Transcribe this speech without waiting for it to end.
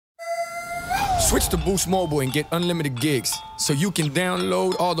Switch to Boost Mobile and get unlimited gigs so you can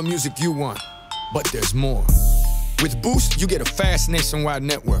download all the music you want. But there's more. With Boost, you get a fast nationwide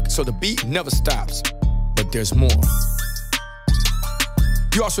network, so the beat never stops. But there's more.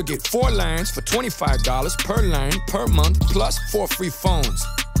 You also get 4 lines for $25 per line per month, plus 4 free phones.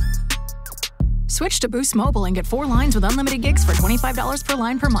 Switch to Boost Mobile and get 4 lines with unlimited gigs for $25 per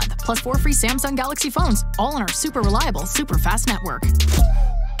line per month, plus 4 free Samsung Galaxy phones, all on our super reliable, super fast network.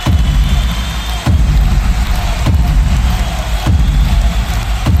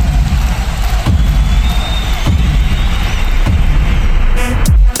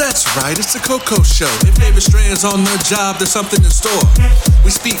 That's right, it's the Coco Show. If David Strand's on the job, there's something in store.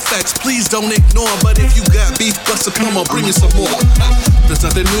 We speak facts, please don't ignore. But if you got beef, Buster, come on, bring me some more. There's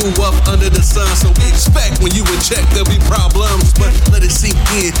nothing new up under the sun, so we expect when you in check there'll be problems. But let it sink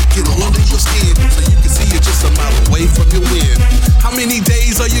in, get under your skin, so you can see it just a mile away from your win. How many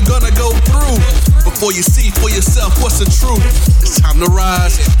days are you gonna go through before you see for yourself what's the truth? It's time to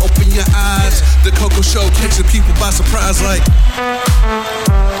rise, open your eyes. The Coco Show catching people by surprise like...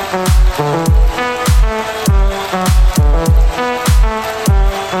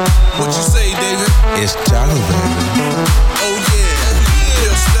 What you say, David? It's Jolly, baby. Oh yeah,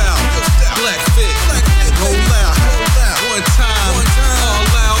 real style, black fit, go loud, one time, all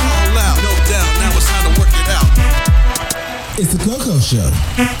out, no doubt. Now it's time to work it out. It's the Coco Show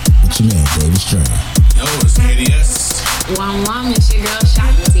with your man, David Strand. Yo, it's KDS. One, it's your girl,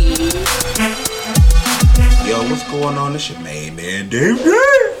 Shanti. Yo, what's going on? It's your main man, David.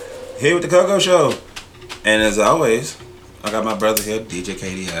 Here with the Coco Show. And as always, I got my brother here, DJ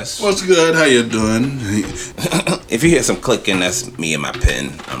KDS. What's good? How you doing? If you hear some clicking, that's me and my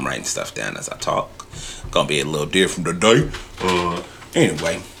pen. I'm writing stuff down as I talk. Gonna be a little different today.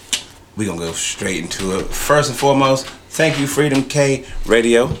 Anyway, we gonna go straight into it. First and foremost, thank you, Freedom K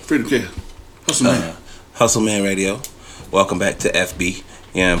Radio. Freedom K. Hustle Man. Hustle Man Radio. Welcome back to FB.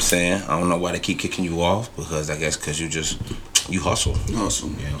 You know what I'm saying? I don't know why they keep kicking you off, because I guess because you hustle. Hustle. You know what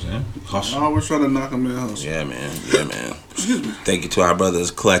I'm saying? Hustle. I always try to knock them in hustle. Yeah, man. Excuse me. Thank you to our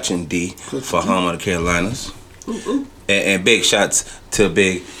brothers Clutch and D for home of the Carolinas. Ooh. And big shots to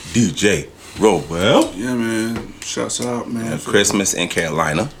big DJ Rowell. Yeah, man. Shouts out, man. Christmas in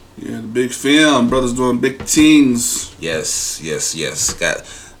Carolina. Yeah, the big film. Brothers doing big teams. Yes. Got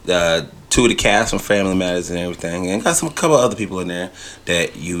 2 of the cast from Family Matters and everything. And got a couple other people in there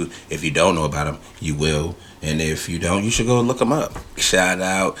that if you don't know about them, you will. And if you don't, you should go look them up. Shout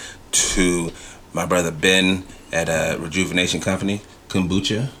out to my brother Ben at a Rejuvenation Company,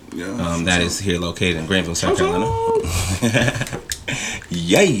 Kombucha. Yeah. That is here located in Greenville, South Carolina.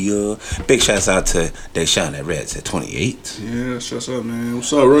 Yeah. Big shouts out to Deshaun at Reds at 28. Yeah, shouts out, man.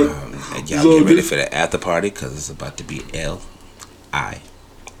 What's up, Red? And y'all get ready for the after party, because it's about to be L-I-T.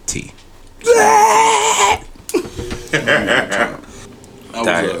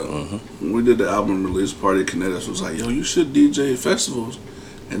 We did the album release party. Kinetics was like, yo, you should DJ festivals.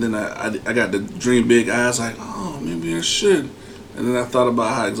 And then I got the dream big. I was like, oh, maybe I should. And then I thought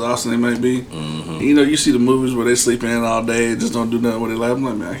about how exhausting they might be. Mm-hmm. And, you know, you see the movies where they sleep in all day and just don't do nothing with their life. I'm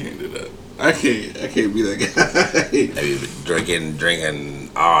like, man, I can't do that. I can't be that guy. They be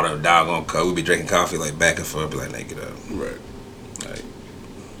drinking all the doggone coffee. We be drinking coffee like back and forth, be like, nah, get up. Right. Like,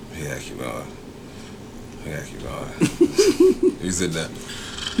 yeah, keep going. You said that.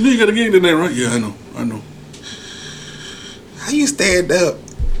 You know you got a gig tonight, right? Yeah, I know. How you stand up?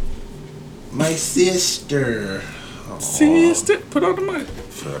 My sister. Sister, put on the mic.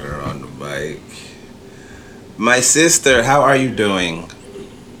 Put her on the mic. My sister, how are you doing?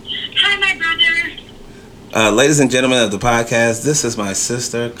 Hi, my brother. Ladies and gentlemen of the podcast, this is my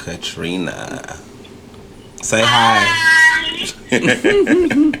sister, Katrina. Say hi.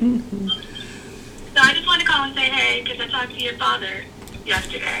 So I just want to call and say hey, because I talked to your father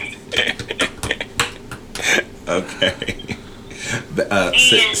yesterday. Okay.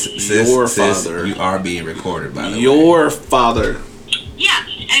 Your father. You are being recorded, by the way. Your father. Yeah,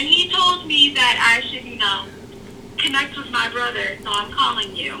 and he told me that I should, connect with my brother, so I'm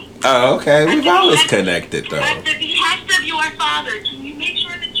calling you. Oh, okay. We've always connected, though. At the behest of your father, can you make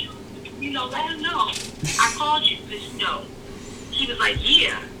sure that you let him know? I called you this note. He was like,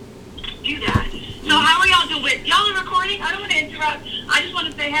 yeah, do that. So how are y'all doing? Y'all are recording? I don't want to interrupt. I just want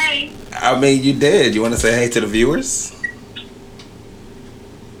to say hey. I mean, you did. You want to say hey to the viewers?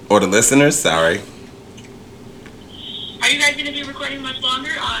 Or the listeners? Sorry. Are you guys going to be recording much longer?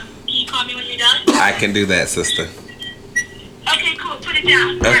 Can you call me when you're done? I can do that, sister. Okay, cool. Put it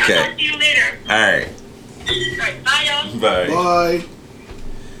down. Okay. All right, I'll talk to you later. All right. All right, bye, y'all. Bye.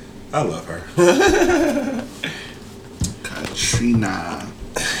 I love her. Katrina.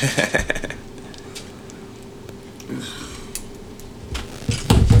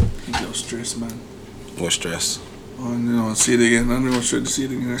 stress, man. What stress? Oh, see it again. I don't want to see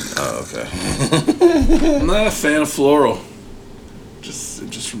it again. Oh, okay. I'm not a fan of floral. It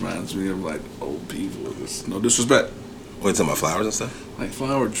just reminds me of like old people. No disrespect. What, talking about flowers and stuff? Like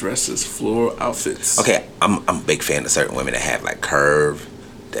flower dresses, floral outfits. Okay, I'm a big fan of certain women that have like curve,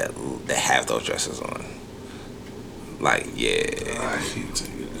 that have those dresses on. Like, yeah. I can't take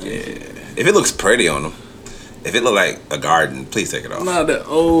it. Yeah. If it looks pretty on them, if it look like a garden, please take it off. Not that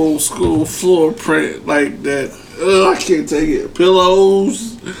old school floor print like that. I can't take it.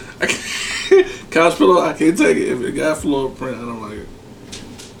 Pillows. Couch pillow, I can't take it. If it got floor print, I don't like it.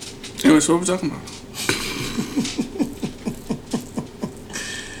 Anyway, so what we talking about?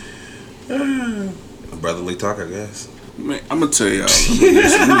 Brotherly talk, I guess. Man, I'm gonna tell y'all. Let me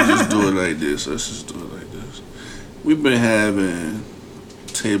just do it like this. Let's just do it like this. We've been having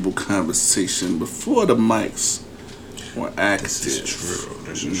table conversation before the mics were active. This is true.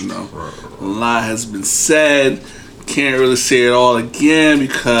 True. A lot has been said. Can't really say it all again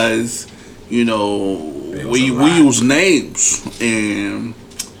because we use names and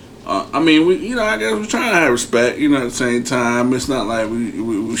I mean I guess we're trying to have respect. At the same time, it's not like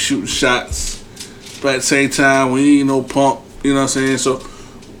we shooting shots, but at the same time we ain't no punk. You know what I'm saying? So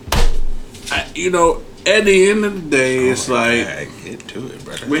at the end of the day, it's like get to it,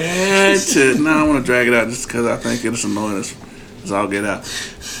 brother. we had to. Now I want to drag it out just because I think it's annoying as all get out.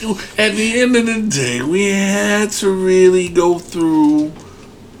 At the end of the day, we had to really go through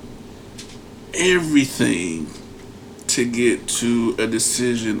everything to get to a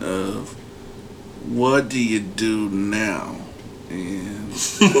decision of what do you do now? And I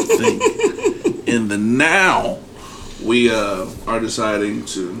think in the now, we are deciding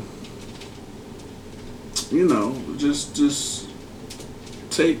to, just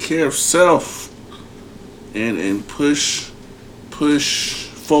take care of self and push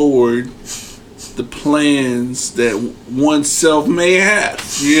forward the plans that oneself may have.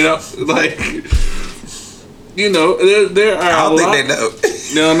 There are I don't a think lot.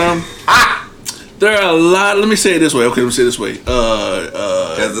 they know. No. There are a lot. Let me say it this way. Okay, let me say it this way.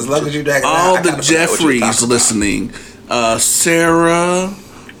 Because as long as you drag it all out, the Jeffreys listening, Sarah,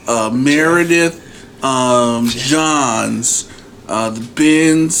 Meredith, Johns, the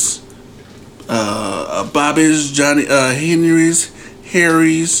Bens, Bobby's, Johnny, Henry's,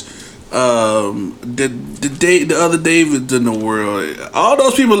 Harry's, the other Davids in the world. All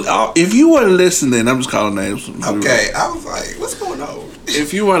those people. If you are listening, I'm just calling names. Okay, I was like, what's going on?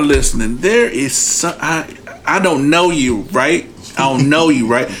 If you are listening, there is some. I don't know you, right? I don't know you,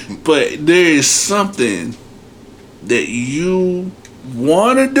 right? But there is something that you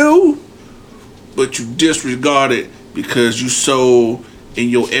want to do, but you disregard it because you so in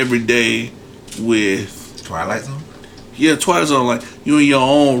your everyday with Twilight Zone? Yeah, Twilight Zone. Like you in your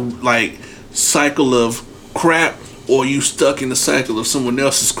own like cycle of crap, or you stuck in the cycle of someone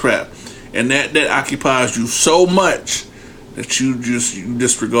else's crap, and that occupies you so much that you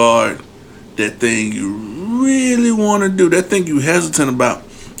disregard that thing you really want to do, that thing you hesitant about,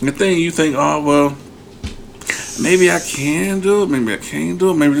 the thing you think, oh well, maybe I can do it, maybe I can't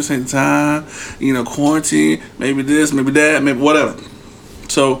do it, maybe this ain't the time, quarantine, maybe this, maybe that, maybe whatever.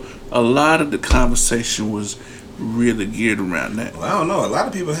 So a lot of the conversation was really geared around that. Well, I don't know. A lot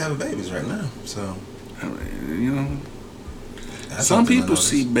of people having babies right now, so I mean, some people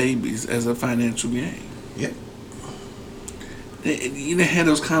see babies as a financial gain. Yep. They had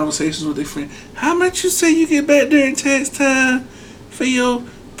those conversations with their friend. How much you say you get back during tax time for your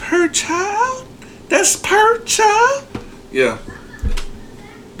per child? That's per child? Yeah.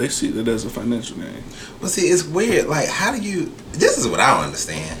 They see that as a financial gain. Well, see, it's weird. Like, how do you... This is what I don't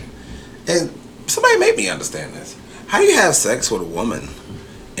understand. And somebody made me understand this. How do you have sex with a woman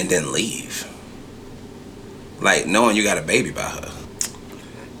and then leave? Like, knowing you got a baby by her.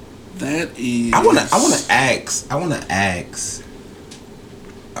 That is... I wanna ask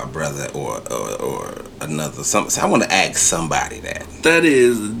a brother or another something. I want to ask somebody that. That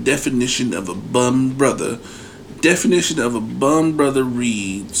is the definition of a bum brother. Definition of a bum brother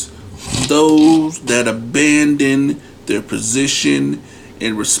reads, those that abandon their position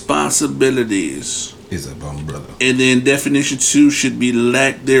and responsibilities. Is a bum brother. And then definition 2 should be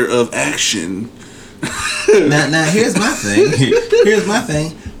lack thereof action. Now here's my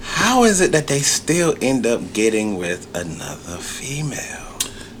thing. How is it that they still end up getting with another female?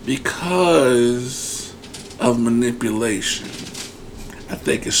 Because of manipulation. I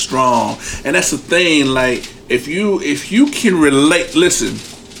think it's strong. And that's the thing, like, if you can relate, listen,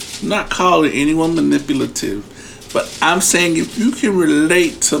 I'm not calling anyone manipulative, but I'm saying if you can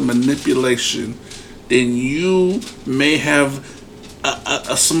relate to manipulation, then you may have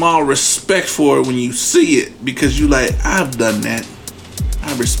a small respect for it when you see it, because you like, I've done that.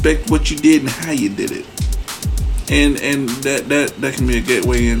 I respect what you did and how you did it, and that can be a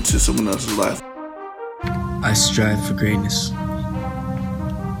gateway into someone else's life. I strive for greatness.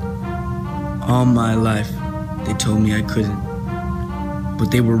 All my life, they told me I couldn't, but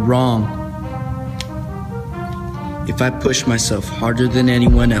they were wrong. If I push myself harder than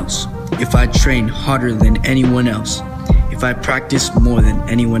anyone else, if I train harder than anyone else, if I practice more than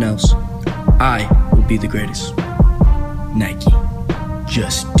anyone else, I will be the greatest. Nike,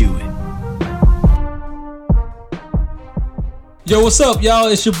 just do it. Yo, what's up, y'all?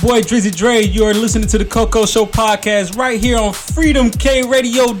 It's your boy Drizzy Dre. You are listening to the Coco Show podcast right here on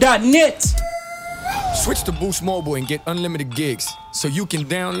freedomkradio.net. Switch to Boost Mobile and get unlimited gigs so you can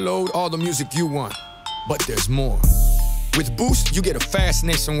download all the music you want. But there's more. With Boost, you get a fast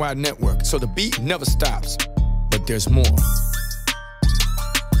nationwide network so the beat never stops. But there's more.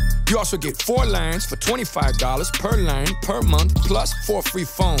 You also get 4 lines for $25 per line per month, plus 4 free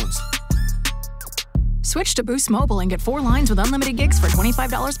phones. Switch to Boost Mobile and get 4 lines with unlimited gigs for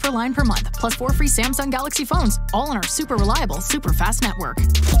 $25 per line per month, plus 4 free Samsung Galaxy phones, all on our super reliable, super fast network.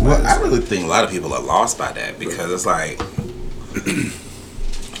 Well, I really think a lot of people are lost by that, because it's like,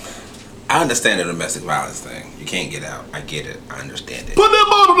 I understand the domestic violence thing. You can't get out. I get it. I understand it. Put that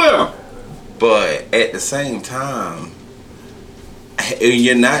bottle down. But at the same time,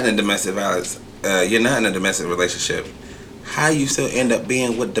 you're not in a domestic violence. You're not in a domestic relationship. How you still end up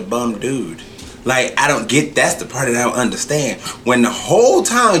being with the bum dude? Like, I don't get. That's the part that I don't understand. When the whole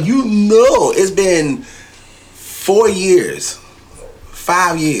time you know it's been 4 years,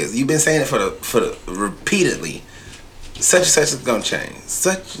 5 years. You've been saying it for the repeatedly. Such and such is gonna change.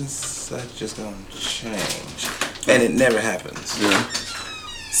 Such and such is gonna change, and it never happens. Yeah.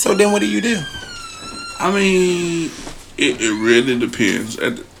 So then, what do you do? I mean, it really depends.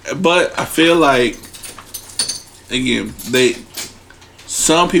 But I feel like, again,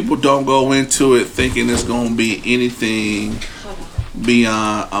 some people don't go into it thinking it's gonna be anything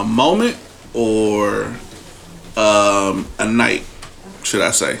beyond a moment or a night, should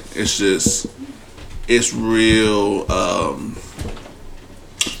I say. It's real.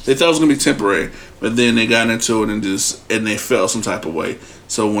 They thought it was gonna be temporary, but then they got into it and they felt some type of way.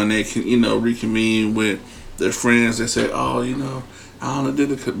 So when they can, reconvene with their friends, they say, "Oh, I only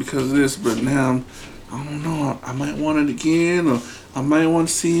did it because of this, but now I don't know. I might want it again, or I might want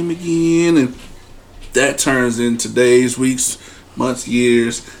to see him again," and that turns into days, weeks, months,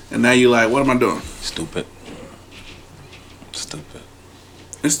 years, and now you're like, "What am I doing?" Stupid.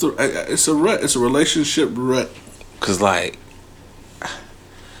 It's a rut. It's a relationship rut. Cause like,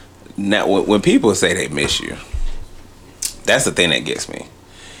 now when people say they miss you, that's the thing that gets me.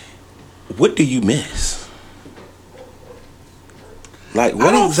 What do you miss? Like,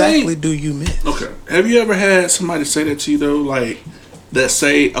 what exactly do you miss? Okay. Have you ever had somebody say that to you though, like that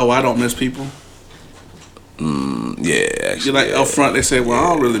say, "Oh, I don't miss people"? Yeah. Actually, you're like up front. They say, "Well, I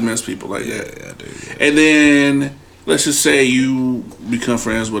don't really miss people like that." Yeah, I do. Yeah. And then let's just say you become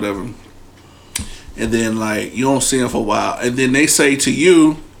friends, whatever, and then like you don't see them for a while, and then they say to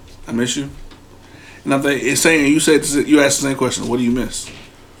you, "I miss you," and I'm thinking, it's saying you ask the same question, "What do you miss?"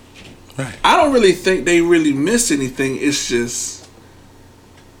 Right. I don't really think they really miss anything. It's just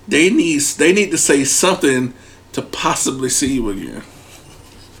they need to say something to possibly see you again.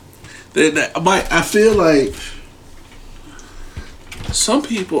 I feel like some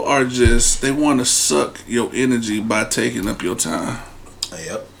people are they want to suck your energy by taking up your time.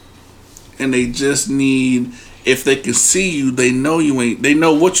 Yep. And they just need, if they can see you, they know you ain't. They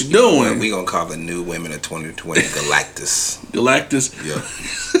know what you're doing. We gonna call the new women of 2020 Galactus. Galactus. Yeah.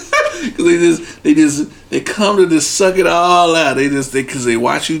 Because they come to just suck it all out. Because they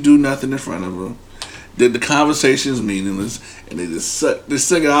watch you do nothing in front of them. The conversation is meaningless, and they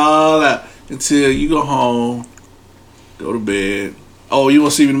suck it all out until you go home, go to bed. Oh, you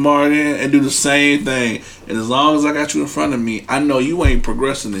want to see me tomorrow then? And do the same thing. And as long as I got you in front of me, I know you ain't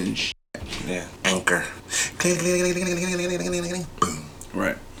progressing in shit. Yeah. Anchor. Boom.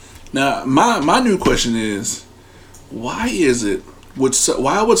 Right. Now, my new question is, why would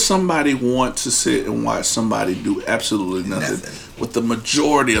somebody want to sit and watch somebody do absolutely nothing with the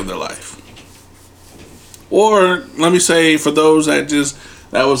majority of their life? Or, let me say, for those that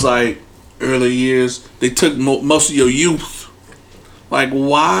was like early years, they took most of your youth. Like,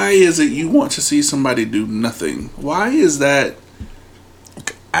 why is it you want to see somebody do nothing? Why is that?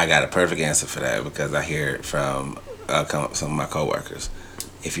 I got a perfect answer for that, because I hear it from some of my coworkers.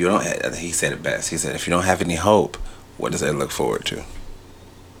 If you don't, he said it best. He said, if you don't have any hope, what does that look forward to?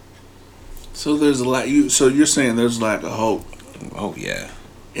 So there's a lot. So you're saying there's lack of hope. Oh yeah.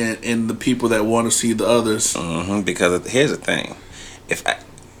 And the people that want to see the others. Because here's the thing,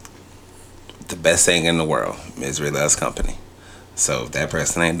 the best thing in the world, misery loves company. So if that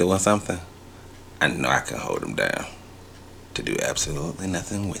person ain't doing something, I know I can hold them down to do absolutely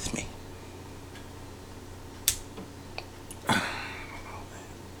nothing with me.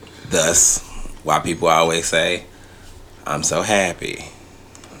 Thus, why people always say, I'm so happy,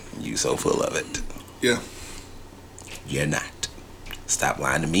 you so full of it. Yeah. You're not. Stop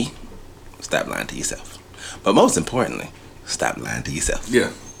lying to me. Stop lying to yourself. But most importantly, stop lying to yourself.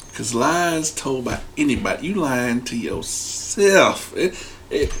 Yeah. Because lies told by anybody, you lying to yourself.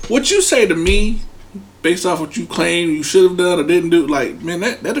 What you say to me, based off what you claim you should have done or didn't do, like, man,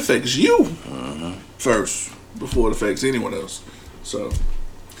 that affects you first before it affects anyone else. So,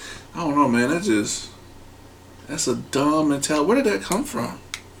 I don't know, man. That's a dumb mentality. Where did that come from?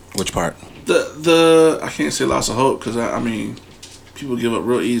 Which part? I can't say loss of hope because I mean, people give up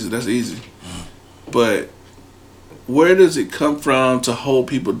real easy. That's easy. But where does it come from to hold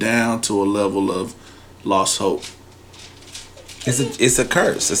people down to a level of lost hope? It's a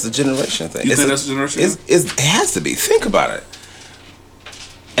curse. It's a generation thing. You think that's a generation? It has to be. Think about it.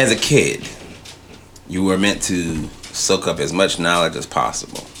 As a kid, you were meant to soak up as much knowledge as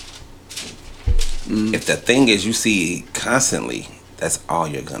possible. If the thing is you see constantly, that's all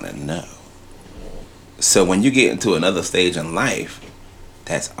you're gonna know. So when you get into another stage in life,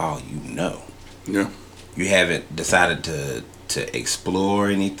 that's all you know. Yeah. You haven't decided to explore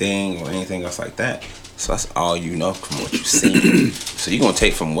anything or anything else like that. So that's all you know from what you've seen. So you're gonna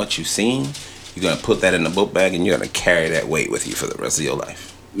take from what you've seen, you're gonna put that in the book bag, and you're gonna carry that weight with you for the rest of your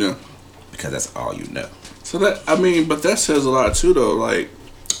life. Yeah. Because that's all you know. So but that says a lot too, though. Like,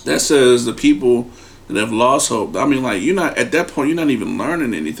 that says the people that have lost hope. I mean, like, you're not at that point. You're not even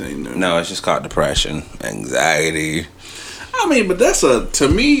learning anything new. No, it's just called depression, anxiety. I mean, but to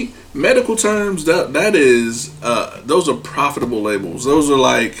me, medical terms. That is those are profitable labels. Those are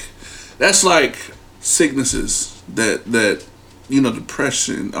that's like sicknesses that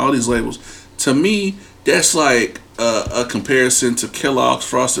depression. All these labels. To me, that's like a comparison to Kellogg's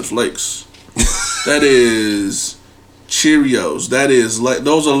Frosted Flakes. That is Cheerios. That is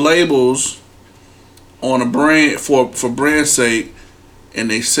those are labels on a brand for brand's sake, and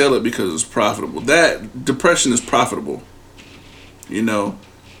they sell it because it's profitable. That depression is profitable.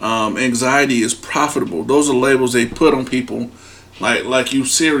 Anxiety is profitable. Those are labels they put on people, like you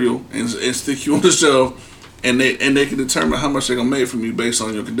cereal and stick you on the shelf, and they can determine how much they're gonna make from you based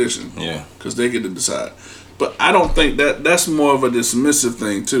on your condition. Yeah, because they get to decide. But I don't think that's more of a dismissive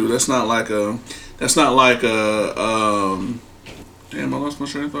thing too. That's not like a. Damn, I lost my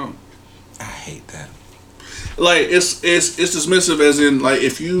train of thought. I hate that. Like it's dismissive as in, like,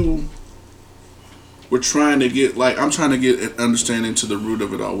 if you were trying to get, like, I'm trying to get an understanding to the root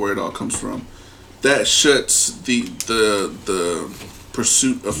of it all, where it all comes from. That shuts the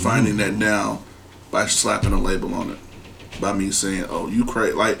pursuit of finding that down by slapping a label on it. By me saying, oh, you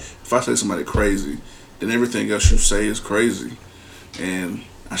crazy. Like, if I say somebody crazy, then everything else you say is crazy, and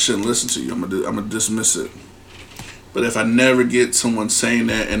I shouldn't listen to you. I'm gonna dismiss it. But if I never get someone saying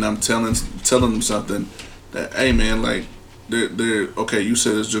that, and I'm telling them something that, hey man, like, they're okay. You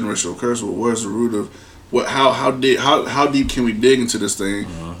said it's generational curse. Well, where's the root of what? How deep can we dig into this thing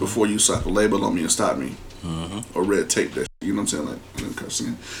before you slap a label on me and stop me, or red tape that? You know what I'm saying? Like, I didn't cuss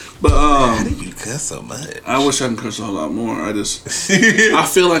again. But how do you cuss so much? I wish I could cuss a whole lot more. I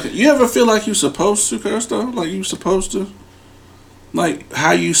feel like, you ever feel like you're supposed to curse though? Like you supposed to? Like,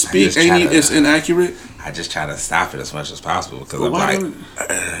 how you speak it's inaccurate? I just try to stop it as much as possible because I'm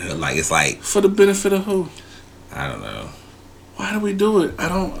like, it's like, for the benefit of who? I don't know. Why do we do it? I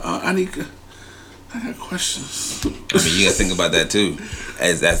got questions. I mean, you gotta think about that too.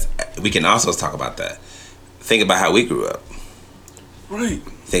 We can also talk about that. Think about how we grew up. Right.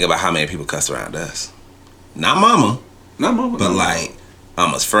 Think about how many people cuss around us. Not mama, but like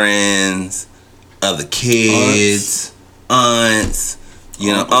mama's friends, other kids, aunts,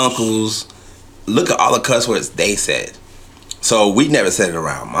 uncles. Look at all the cuss words they said. So we never said it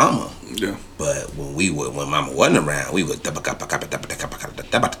around mama. Yeah. But when mama wasn't around, we would.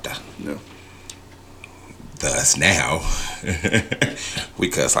 Yeah. Thus now, we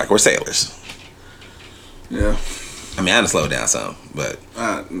cuss like we're sailors. Yeah. I mean, I done slow down some, but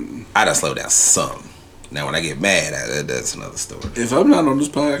I done slow down some. Now, when I get mad, that's another story. If I'm not on this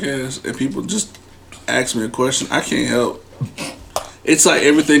podcast and people just ask me a question, I can't help. It's like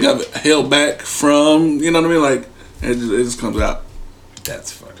everything I've held back from, you know what I mean? Like, it just comes out.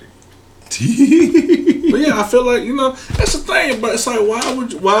 That's funny. But yeah, I feel like, that's the thing. But it's like, why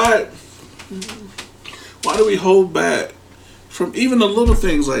do we hold back from even the little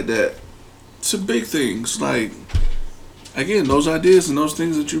things like that to big things. Like, again, those ideas and those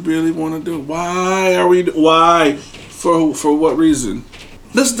things that you really want to do. Why? For what reason?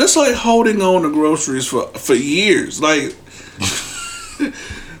 That's like holding on to groceries for years. Like,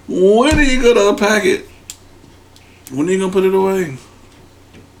 when are you gonna unpack it? When are you gonna put it away?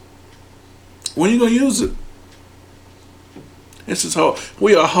 When are you gonna use it? It's just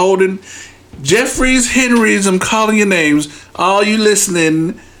we are holding Jeffries, Henrys. I'm calling your names. All you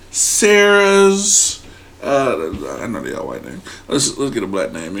listening, Sarah's. I know they all white names. Let's get a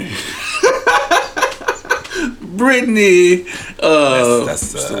black name in. Brittany.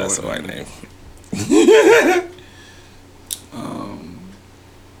 That's a white name.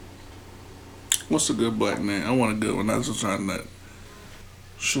 What's a good black name? I want a good one. I was just trying that.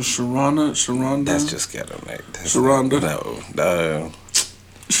 Sharonda. That's just ghetto, mate. Sharonda. No.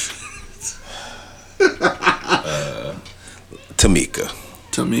 Tamika.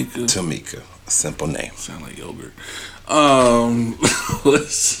 A simple name. Sound like yogurt.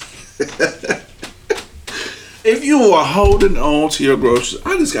 If you are holding on to your groceries,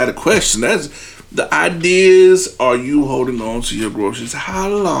 I just got a question. That's the ideas. Are you holding on to your groceries? How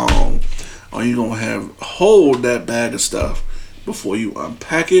long are you gonna hold that bag of stuff before you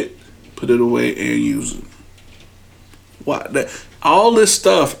unpack it, put it away, and use it? All this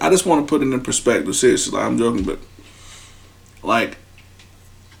stuff, I just want to put it in perspective. Seriously, I'm joking, but like,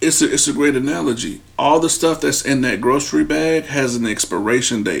 it's a great analogy. All the stuff that's in that grocery bag has an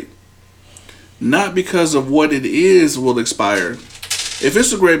expiration date. Not because of what it is will expire. If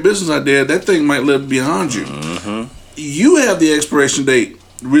it's a great business idea, that thing might live beyond you. Mm-hmm. You have the expiration date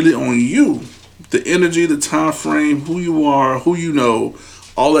really on you. The energy, the time frame, who you are, who you know,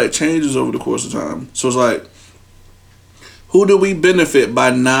 all that changes over the course of time. So it's like, who do we benefit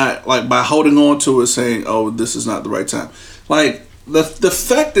by holding on to it, saying, "Oh, this is not the right time"? Like the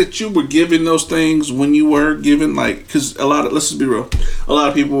fact that you were given those things when you were given, like, because let's just be real, a lot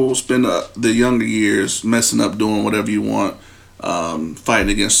of people spend the younger years messing up, doing whatever you want, fighting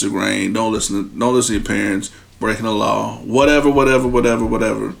against the grain, don't listen to your parents, breaking the law, whatever.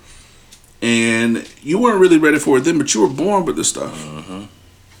 And you weren't really ready for it then, but you were born with this stuff. Mm-hmm.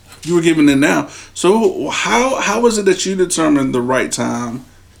 You were given it now. So how is it that you determine the right time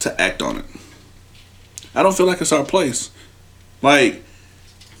to act on it? I don't feel like it's our place. Like,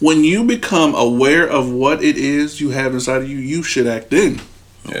 when you become aware of what it is you have inside of you, you should act then.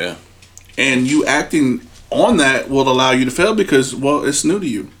 Yeah. And you acting on that will allow you to fail because, well, it's new to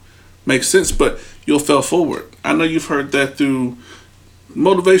you. Makes sense, but you'll fail forward. I know you've heard that through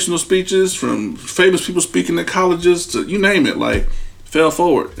motivational speeches, from famous people speaking at colleges, to you name it. Like, fail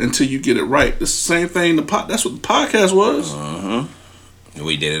forward until you get it right. It's the same thing. That's what the podcast was. Uh-huh.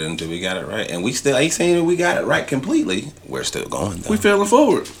 We did it until we got it right, and we still ain't saying that we got it right completely. We're still going though. We failing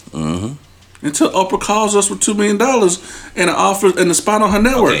forward. Mm-hmm. Until Oprah calls us with $2 million and an offer and a spot on her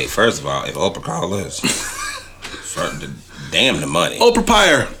network. Okay, first of all, if Oprah calls us, damn the money. Oprah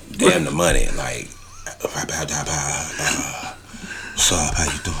Pyre. Damn the money. Like, so how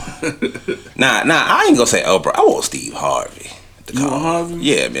you doing? Nah, I ain't gonna say Oprah. I want Steve Harvey to call. You want Harvey?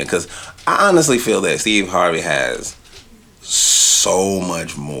 Yeah, man, because I honestly feel that Steve Harvey has so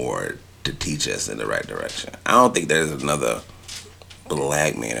much more to teach us in the right direction. I don't think there's another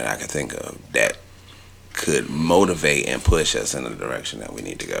black man that I can think of that could motivate and push us in the direction that we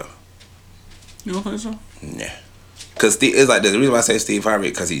need to go. You don't think so? Yeah. Because it's like the reason why I say Steve Harvey,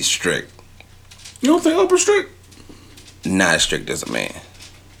 because he's strict. You don't think Oprah's strict? Not as strict as a man.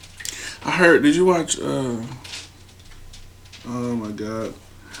 I heard, did you watch, oh my God,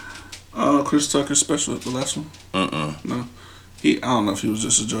 Chris Tucker's special, the last one? No. I don't know if he was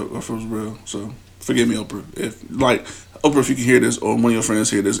just a joke or if it was real, so forgive me, Oprah. If you can hear this, or one of your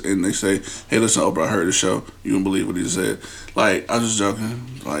friends hear this and they say, "Hey, listen, Oprah, I heard the show. You wouldn't believe what he said." Like, I was just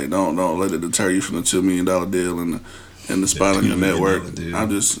joking. Like, don't let it deter you from the $2 million deal and the spot on your network.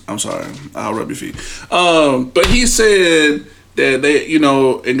 I'm sorry. I'll rub your feet. But he said that he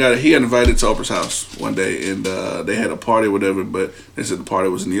got invited to Oprah's house one day, and they had a party or whatever, but they said the party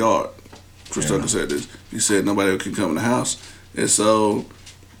was in the yard. Chris Tucker said this. He said nobody can come in the house. And so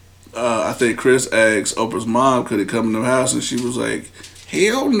I think Chris asked Oprah's mom, could he come in the house? And she was like,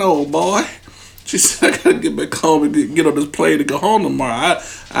 hell no, boy. She said, I gotta get back home and get on this plane and go home tomorrow.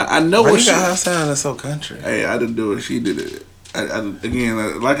 I know what she... Why you got her sounding so country? Hey, I didn't do it. She did it.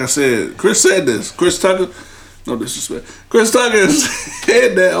 Again, like I said, Chris said this. Chris Tucker, no disrespect. Chris Tucker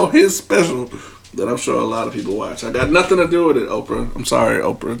said that on his special that I'm sure a lot of people watch. I got nothing to do with it, Oprah. I'm sorry,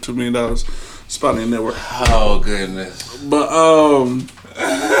 Oprah. $2 million. Spot on your network. Oh, goodness. But,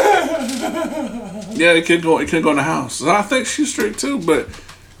 Yeah, it could go in the house. So I think she's straight too, but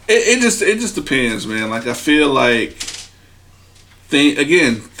it just depends, man. Like I feel like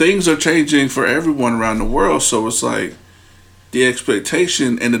things are changing for everyone around the world, so it's like the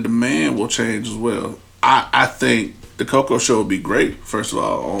expectation and the demand will change as well. I think the Coco Show would be great, first of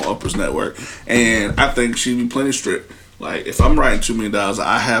all, on Upper's Network, and I think she'd be plenty strict. Like if I'm writing $2 million,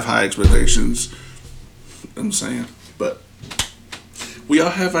 I have high expectations. I'm saying, but we all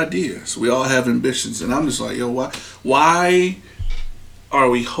have ideas, we all have ambitions, and I'm just like, yo, why are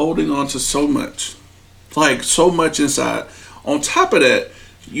we holding on to so much, like so much inside? On top of that,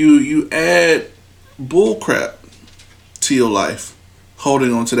 you add bull crap to your life,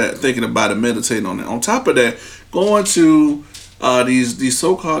 holding on to that, thinking about it, meditating on it. On top of that, going to these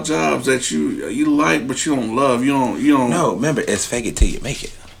so-called jobs that you like but you don't love. You don't. No, remember, it's fake it till you make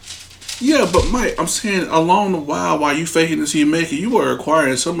it. Yeah, but Mike, I'm saying along the while you faking it till you make it, you are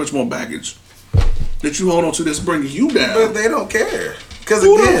acquiring so much more baggage that you hold on to that's bringing you down. But they don't care. Because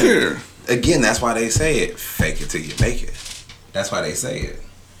Who don't care? Again, that's why they say it. Fake it till you make it. That's why they say it.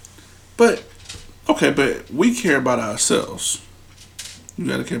 But we care about ourselves. You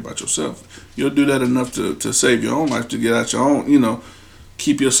gotta care about yourself. You'll do that enough to save your own life, to get out your own,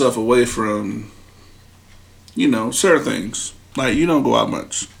 keep yourself away from, certain things. Like, you don't go out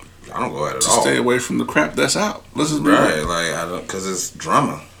much. I don't go out at to all. Stay away from the crap that's out. Let's just be right. Like, I don't, because it's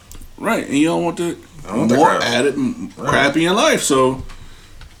drama. Right, and you don't want the more crap. added crap in your life. So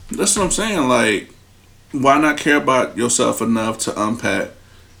that's what I'm saying. Like, why not care about yourself enough to unpack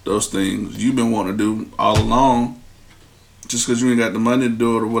those things you've been wanting to do all along? Just because you ain't got the money to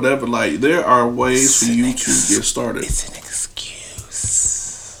do it or whatever. Like, there are ways for you to get started. It's an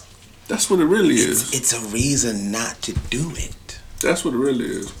excuse. That's what it really is. It's a reason not to do it. That's what it really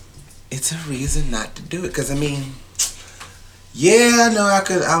is. It's a reason not to do it. Because, I mean, yeah, no,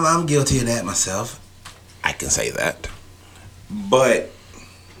 I'm guilty of that myself. I can say that. But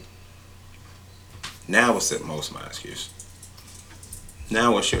now what's most of my excuse?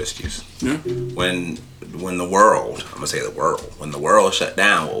 Now what's your excuse? Yeah. When the world, I'm gonna say the world, when the world shut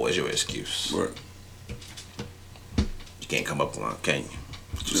down, what was your excuse? Right. You can't come up with one, can you?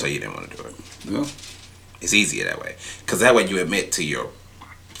 Just say you didn't want to do it. Yeah. It's easier that way, because that way you admit to your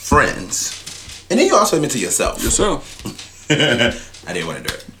friends, and then you also admit to yourself. I didn't want to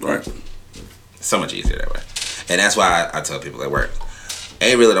do it. Right. It's so much easier that way, and that's why I tell people at work,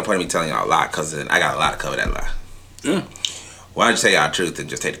 ain't really no point in me telling y'all a lie, because I got a lot to cover that lie. Yeah. Why don't you say our truth and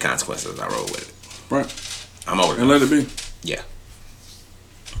just take the consequences? I roll with it. Right. I'm over it. And let it be. Yeah.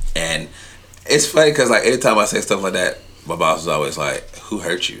 And it's funny because, like, anytime I say stuff like that, my boss is always like, "Who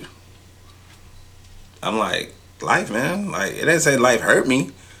hurt you?" I'm like, life, man. Like, it didn't say life hurt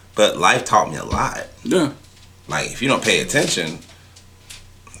me, but life taught me a lot. Yeah. Like, if you don't pay attention,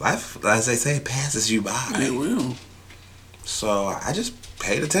 life, as they say, passes you by. It will. So I just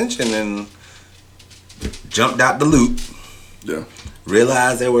paid attention and jumped out the loop. Yeah.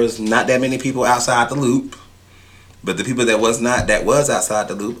 Realized there was not that many people outside the loop, but the people that was outside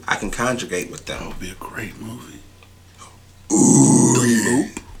the loop, I can conjugate with them. That would be a great movie. Ooh, The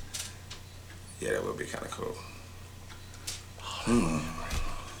Loop. Yeah, that would be kind of cool.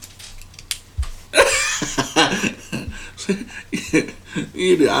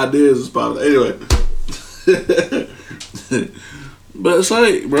 You the ideas is popular. Anyway. But it's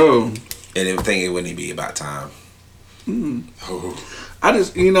like, bro. And then think it wouldn't be about time. Oh. I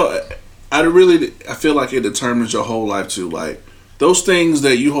just, I feel like it determines your whole life too. Like, those things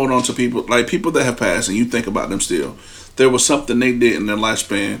that you hold on to, people that have passed and you think about them still. There was something they did in their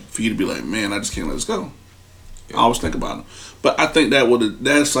lifespan for you to be like, man, I just can't let this go. Yeah. I always think about them. But I think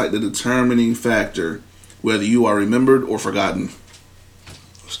that's like the determining factor whether you are remembered or forgotten.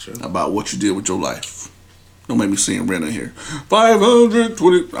 That's true. About what you did with your life. Don't make me sing Rent in here.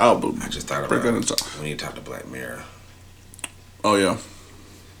 520 album. I just thought about it when you talked to Black Mirror. Oh yeah.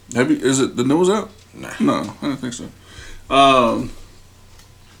 Is it the news out? Nah. No, I don't think so.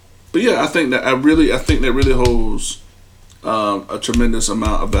 But yeah, I think that really holds a tremendous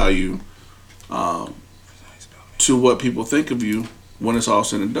amount of value to what people think of you when it's all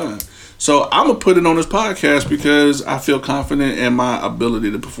said and done. So I'm gonna put it on this podcast because I feel confident in my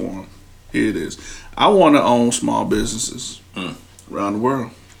ability to perform. Here it is. I want to own small businesses around the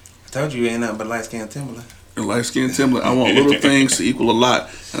world. I told you ain't nothing but light skin Timberland. And light skin Timberland. I want little things to equal a lot,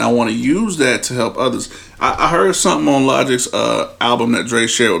 and I want to use that to help others. I heard something on Logic's album that Dre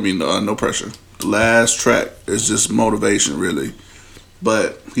shared with me. No Pressure. The last track is just motivation, really.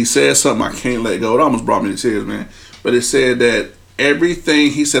 But he said something I can't let go. It almost brought me to tears, man. But it said that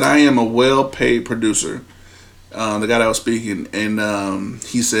everything, he said, I am a well-paid producer. The guy that was speaking, and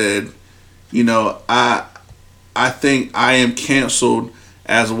he said, You know, I think I am canceled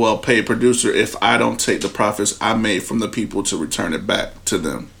as a well-paid producer if I don't take the profits I made from the people to return it back to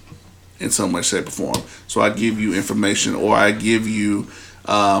them in some way, shape, or form. So I give you information, or I give you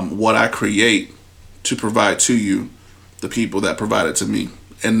what I create to provide to you, the people that provide it to me.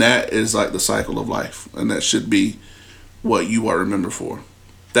 And that is like the cycle of life, and that should be what you are remembered for.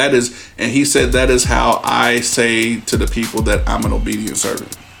 That is, and he said that is how I say to the people that I'm an obedient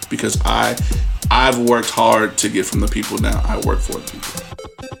servant, because I've worked hard to get from the people. Now I work for the people.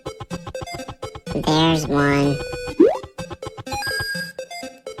 There's one.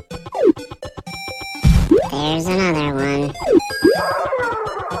 There's another one.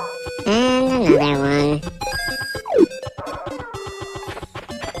 And another one.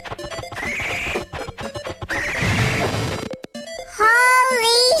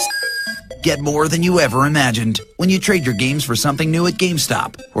 Get more than you ever imagined when you trade your games for something new at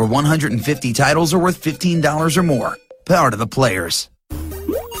GameStop, where 150 titles are worth $15 or more. Power to the players.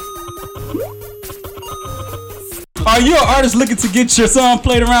 Are you an artist looking to get your song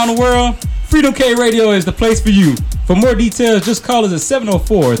played around the world? Freedom K Radio is the place for you. For more details, just call us at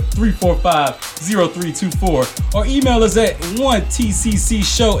 704-345-0324 or email us at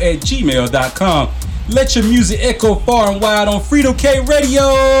 1tccshow@gmail.com. Let your music echo far and wide on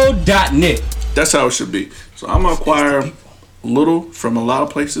freedomkradio.net. That's how it should be. So I'm gonna acquire little from a lot of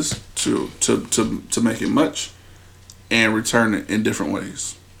places to make it much, and return it in different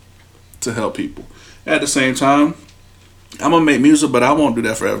ways to help people. At the same time, I'm gonna make music, but I won't do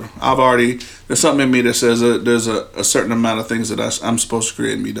that forever. There's something in me that says there's a certain amount of things that I'm supposed to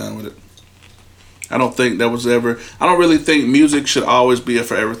create and be done with it. I don't really think music should always be a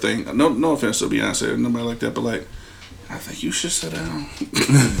forever thing. No offense to Beyonce or nobody like that, but like, I think you should sit down.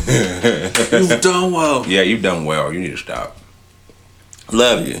 You've done well. Yeah, you've done well. You need to stop.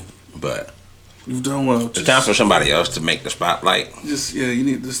 Love you, but you've done well. It's time for somebody else to make the spotlight. You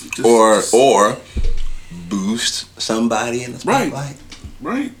need this. Or boost somebody in the spotlight.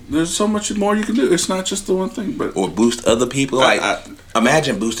 Right. There's so much more you can do. It's not just the one thing, but or boost other people.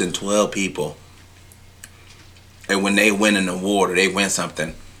 Imagine boosting 12 people. And when they win an award or they win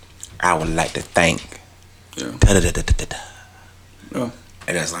something, I would like to thank. Yeah. And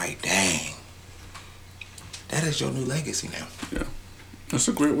it's like, dang, that is your new legacy now. Yeah. That's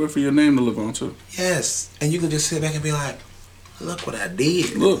a great way for your name to live on too. Yes. And you can just sit back and be like, look what I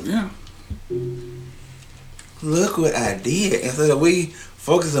did. Look what I did. Instead of we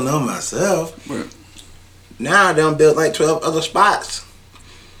focusing on myself, right. Now I done built like 12 other spots.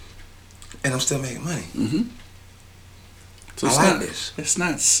 And I'm still making money. Mm-hmm. So this. It's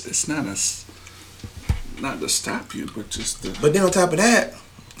not to stop you, but just to... But then on top of that,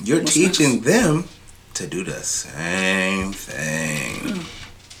 you're teaching them to do the same thing. Yeah.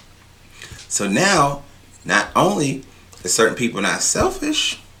 So now, not only is certain people not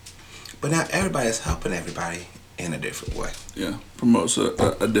selfish, but now everybody's helping everybody in a different way. Yeah, promotes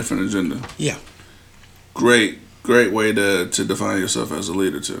a different agenda. Yeah. Great way to define yourself as a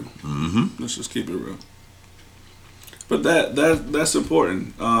leader too. Mm-hmm. Let's just keep it real. But that's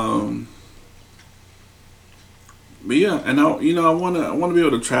important. But yeah, and I want to be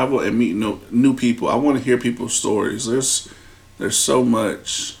able to travel and meet new people. I want to hear people's stories. There's so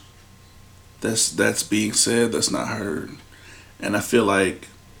much that's being said that's not heard, and I feel like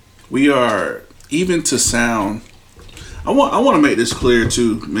we are, even to sound. I want to make this clear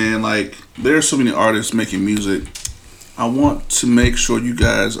too, man. Like, there's so many artists making music. I want to make sure you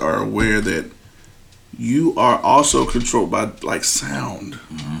guys are aware that you are also controlled by like sound,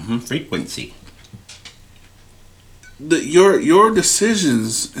 frequency. Your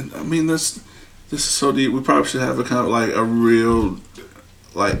decisions, and I mean this is so deep. We probably should have a kind of like a real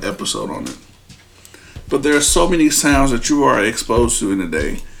like episode on it. But there are so many sounds that you are exposed to in a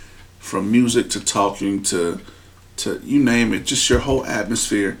day, from music to talking to you name it, just your whole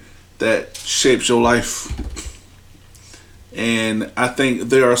atmosphere that shapes your life. And I think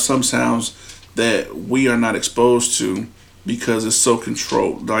there are some sounds that we are not exposed to because it's so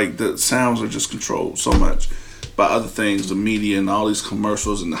controlled. Like, the sounds are just controlled so much by other things, the media and all these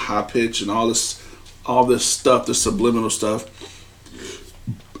commercials and the high pitch and all this stuff, the subliminal stuff.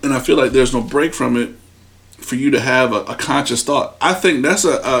 And I feel like there's no break from it for you to have a conscious thought. I think that's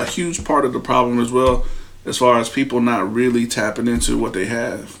a huge part of the problem as well, as far as people not really tapping into what they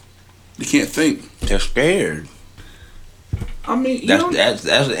have. They can't think. They're scared. I mean, that's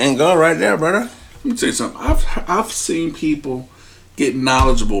the end goal right there, brother. Let me tell you something. I've seen people get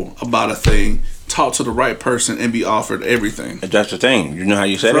knowledgeable about a thing, talk to the right person, and be offered everything. That's the thing. You know how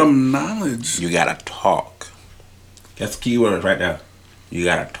you said from knowledge. You gotta talk. That's the key word right there. You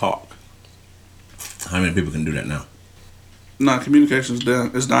gotta talk. How many people can do that now? Nah, communication is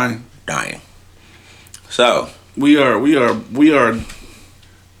down. It's dying. Dying. So we are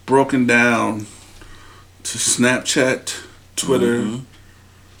broken down to Snapchat, Twitter,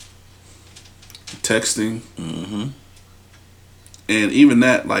 texting, and even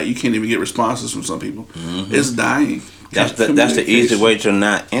that, like, you can't even get responses from some people. It's dying. That's the easy way to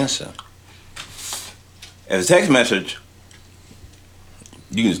not answer. If it's a text message,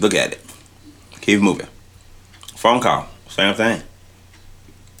 you can just look at it, keep moving. Phone call, same thing.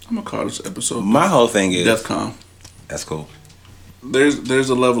 I'm gonna call this episode. My whole thing is DEFCON. That's cool. There's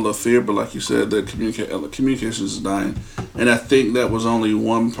a level of fear, but like you said, the communication is dying, and I think that was only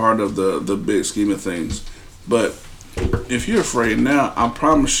one part of the big scheme of things. But if you're afraid now, I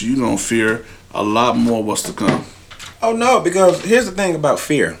promise you're gonna fear a lot more what's to come. Oh no, because here's the thing about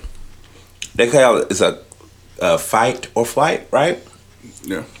fear. They call it it's a fight or flight, right?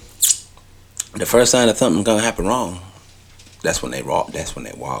 Yeah. The first sign that something's gonna happen wrong, that's when they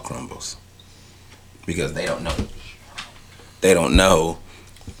wall crumbles, because they don't know. They don't know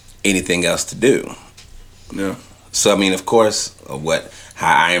anything else to do. Yeah. So I mean, of course,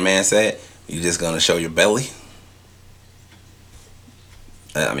 how Iron Man said, you're just gonna show your belly.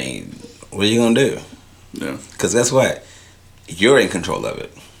 I mean, what are you gonna do? Yeah. Because guess what? You're in control of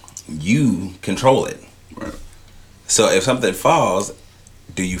it. You control it. Right. So if something falls,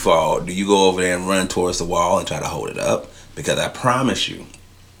 do you fall? Do you go over there and run towards the wall and try to hold it up? Because I promise you,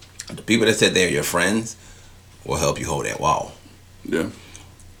 the people that said they're your friends will help you hold that wall. Yeah.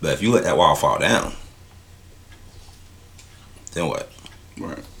 But if you let that wall fall down, then what?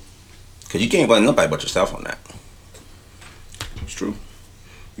 Right. Because you can't blame nobody but yourself on that. It's true.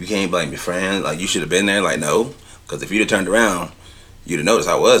 You can't blame your friend. Like, you should have been there. Like, no. Because if you'd have turned around, you'd have noticed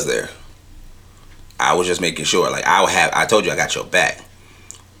I was there. I was just making sure. Like, I told you I got your back.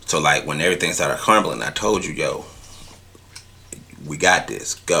 So, like, when everything started crumbling, I told you, yo, we got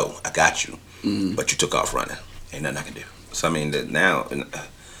this. Go. I got you. But you took off running. Ain't nothing I can do. So, I mean, now,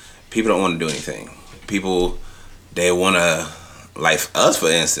 people don't want to do anything. People, they want to, like us, for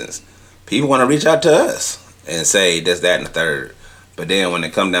instance, people want to reach out to us and say this, that, and the third. But then when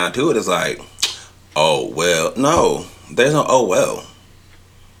it come down to it, it's like, oh, well, no. There's no, oh, well.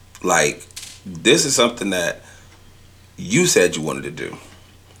 Like, this is something that you said you wanted to do.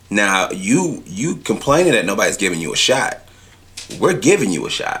 Now, you complaining that nobody's giving you a shot. We're giving you a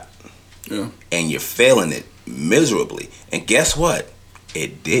shot. Yeah. And you're failing it miserably. And guess what?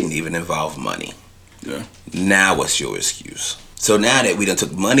 It didn't even involve money. Yeah. Now what's your excuse? So now that we done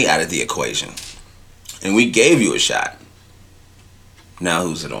took money out of the equation and we gave you a shot, now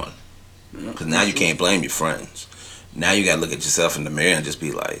who's it on? Because now you can't blame your friends. Now you got to look at yourself in the mirror and just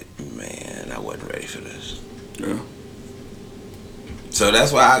be like, man, I wasn't ready for this. Yeah. So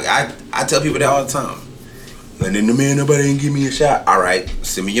that's why I tell people that all the time. And then, man, nobody ain't give me a shot. All right,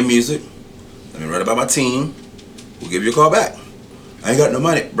 send me your music. Let me run about my team. We'll give you a call back. I ain't got no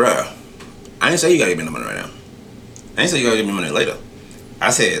money. Bruh, I didn't say you got to give me no money right now. I didn't say you got to give me money later.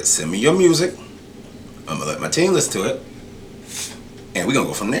 I said, send me your music. I'm going to let my team listen to it. And we're going to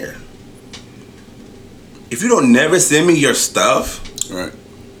go from there. If you don't never send me your stuff, right?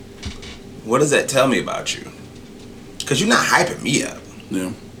 What does that tell me about you? Because you're not hyping me up.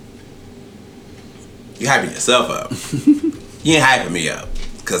 Yeah. You're hyping yourself up. You ain't hyping me up.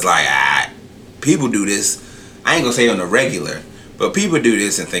 Because, like, people do this. I ain't going to say on the regular, but people do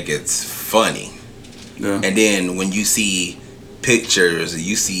this and think it's funny. Yeah. And then when you see pictures and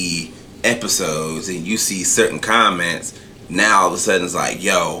you see episodes and you see certain comments, now all of a sudden it's like,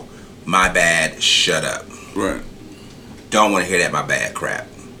 yo, my bad, shut up. Right. Don't want to hear that my bad crap.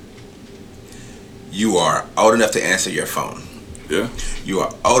 You are old enough to answer your phone. Yeah. You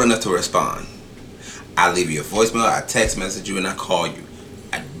are old enough to respond. I leave you a voicemail, I text message you, and I call you.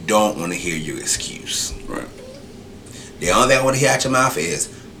 I don't want to hear your excuse. Right. The only thing I want to hear out your mouth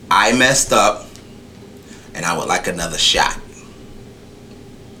is, I messed up, and I would like another shot.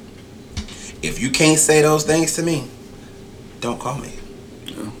 If you can't say those things to me, don't call me.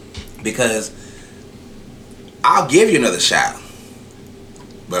 Yeah. Because I'll give you another shot.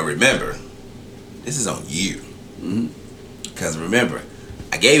 But remember, this is on you. Because remember,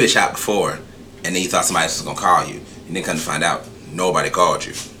 I gave you a shot before, and then you thought somebody else was going to call you. And then come to find out, nobody called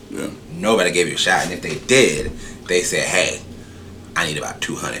you. Yeah. Nobody gave you a shot. And if they did, they said, hey, I need about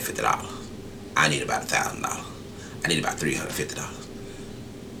 $250. I need about $1,000. I need about $350.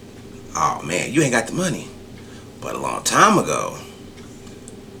 Oh, man, you ain't got the money. But a long time ago,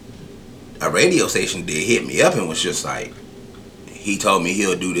 a radio station did hit me up and was just like, he told me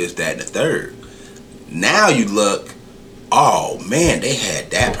he'll do this, that, and the third. Now you look oh man, they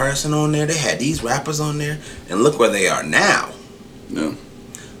had that person on there, they had these rappers on there, and look where they are now. Yeah.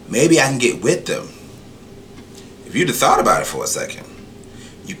 Maybe I can get with them. If you'd have thought about it for a second,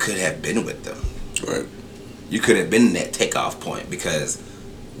 you could have been with them. Right. You could have been in that takeoff point because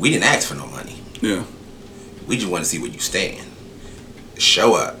we didn't ask for no money. Yeah. We just want to see where you stand.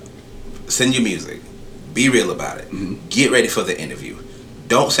 Show up. Send your music. Be real about it. Mm-hmm. Get ready for the interview.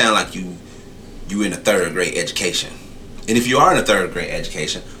 Don't sound like you in a third grade education. And if you are in a third grade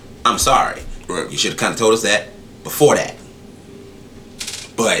education, I'm sorry. Right. You should have kind of told us that before that.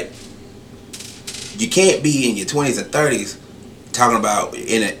 But you can't be in your 20s and 30s talking about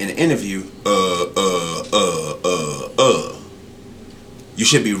in an interview, You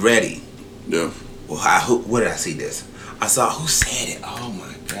should be ready. Yeah. Well, where did I see this? I saw, who said it? Oh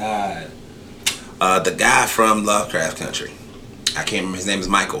my God. The guy from Lovecraft Country. I can't remember, his name is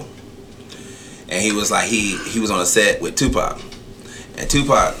Michael. And he was like, he was on a set with Tupac. And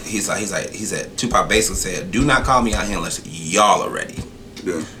Tupac, he said, Tupac basically said, do not call me out here unless y'all are ready.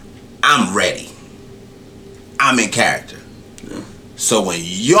 Yeah. I'm ready. I'm in character. Yeah. So when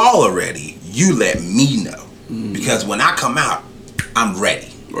y'all are ready, you let me know. Mm-hmm. Because when I come out, I'm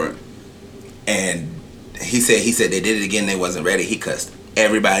ready. Right. And he said they did it again, they wasn't ready. He cussed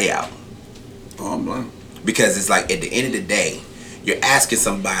everybody out. Oh, I'm blind. Because it's like, at the end of the day, you're asking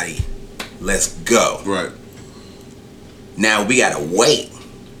somebody, let's go. Right. Now we gotta wait.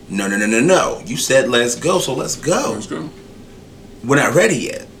 No. You said let's go, so let's go. Let's go. We're not ready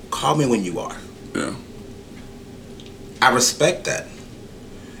yet. Call me when you are. Yeah. I respect that.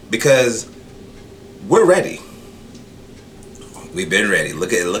 Because we're ready. We've been ready.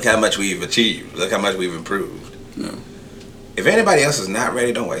 Look how much we've achieved. Look how much we've improved. Yeah. If anybody else is not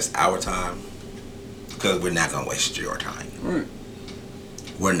ready, don't waste our time. Because we're not gonna waste your time. Right.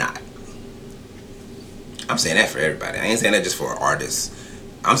 We're not. I'm saying that for everybody. I ain't saying that just for artists.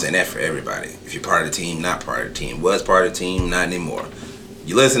 I'm saying that for everybody. If you're part of the team, not part of the team. Was part of the team, not anymore.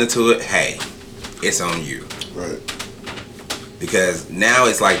 You listening to it, hey, it's on you. Right. Because now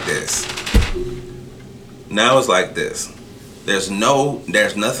it's like this. There's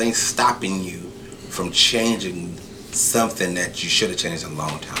nothing stopping you from changing something that you should have changed a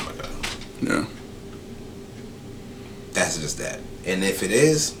long time ago. Yeah. That's just that. And if it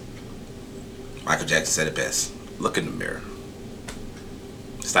is, Michael Jackson said it best. Look in the mirror.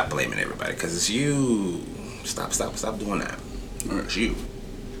 Stop blaming everybody, because it's you. Stop doing that. Right. It's you.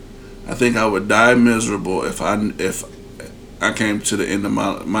 I think I would die miserable if I came to the end of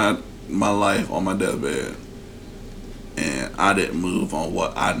my life on my deathbed and I didn't move on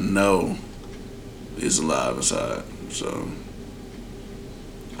what I know is alive inside. So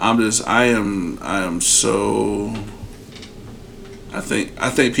I am so. I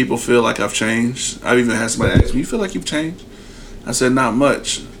think people feel like I've changed. I've even had somebody ask me, "You feel like you've changed?" I said, "Not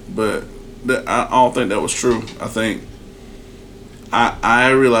much," but I don't think that was true. I think I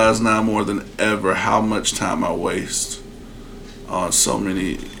realize now more than ever how much time I waste on so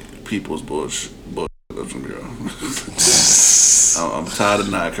many people's bullshit. I'm tired of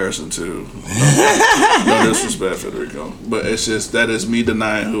not cursing too. No disrespect, Federico, but it's just that is me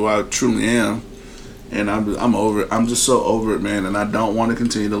denying who I truly am. And I'm over it. I'm just so over it, man. And I don't want to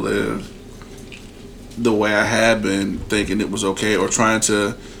continue to live the way I had been, thinking it was okay, or trying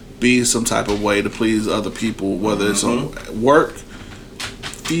to be some type of way to please other people, whether it's on work,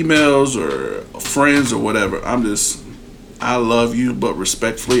 females, or friends, or whatever. I love you, but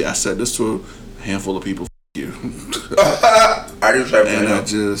respectfully, I said this to a handful of people. F you. I just have and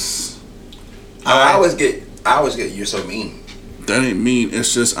I always get you're so mean. That ain't mean.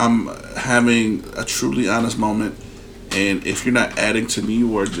 It's just I'm having a truly honest moment, and if you're not adding to me,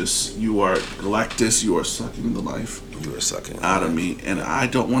 you are Galactus. You are sucking the life. You are sucking out of me, and I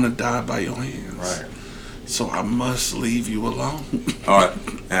don't want to die by your hands. Right. So I must leave you alone. All right.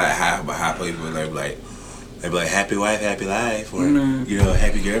 How people they be like happy wife, happy life, or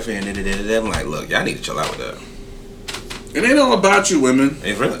happy girlfriend. I'm like, look, y'all need to chill out with that. It ain't all about you, women.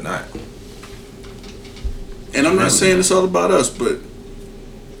 It's really not. And I'm not saying it's all about us, but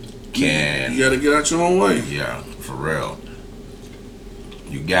you gotta get out your own way. Yeah, for real.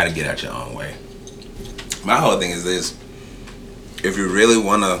 You gotta get out your own way. My whole thing is this: if you really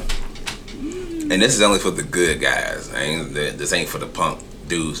wanna, and this is only for the good guys, this ain't for the punk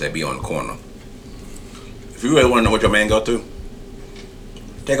dudes that be on the corner. If you really wanna know what your man go through,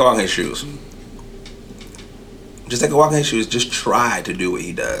 take a walk in his shoes. Just take a walk in his shoes. Just try to do what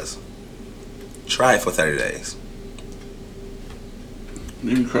he does. Try it for 30 days.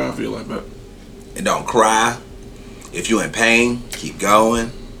 You can cry if you like that. And don't cry. If you're in pain, keep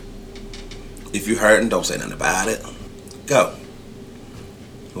going. If you're hurting, don't say nothing about it. Go.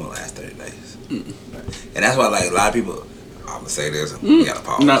 It won't last 30 days. And that's why, like, a lot of people, I'm going to say this. We got to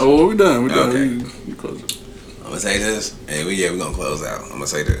pause. No, we done. We done. Okay. We close it. I'm going to say this. And we're going to close out. I'm going to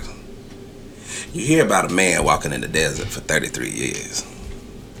say this. You hear about a man walking in the desert for 33 years.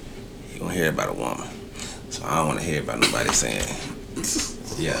 You don't hear about a woman. So I don't want to hear about nobody saying,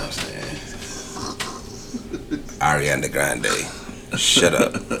 yeah, I'm saying, Ariana Grande, shut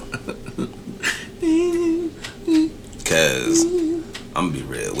up. Because I'm going to be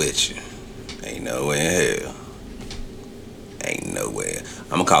real with you. Ain't no way in hell. Ain't nowhere. I'm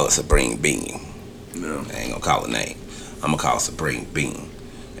going to call it Supreme Being. No. I ain't going to call it a name. I'm going to call it Supreme Being.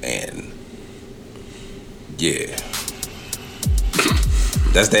 And, yeah.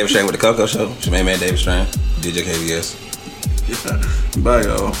 That's David Strain with the Coco Show. It's your main man, David Strain. DJ KVS. Yeah. Bye,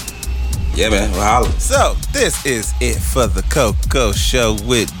 y'all. Yeah, man. We'll holler. So, this is it for the Coco Show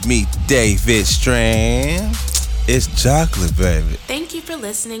with me, David Strain. It's chocolate, baby. Thank you for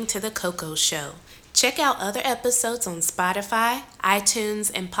listening to The Coco Show. Check out other episodes on Spotify,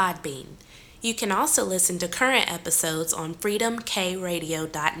 iTunes, and Podbean. You can also listen to current episodes on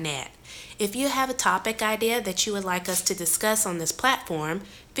freedomkradio.net. If you have a topic idea that you would like us to discuss on this platform,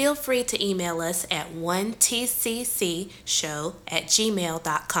 feel free to email us at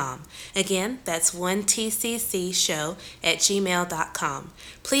 1tccshow@gmail.com. Again, that's 1tccshow@gmail.com.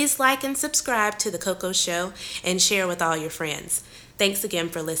 Please like and subscribe to The Coco Show and share with all your friends. Thanks again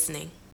for listening.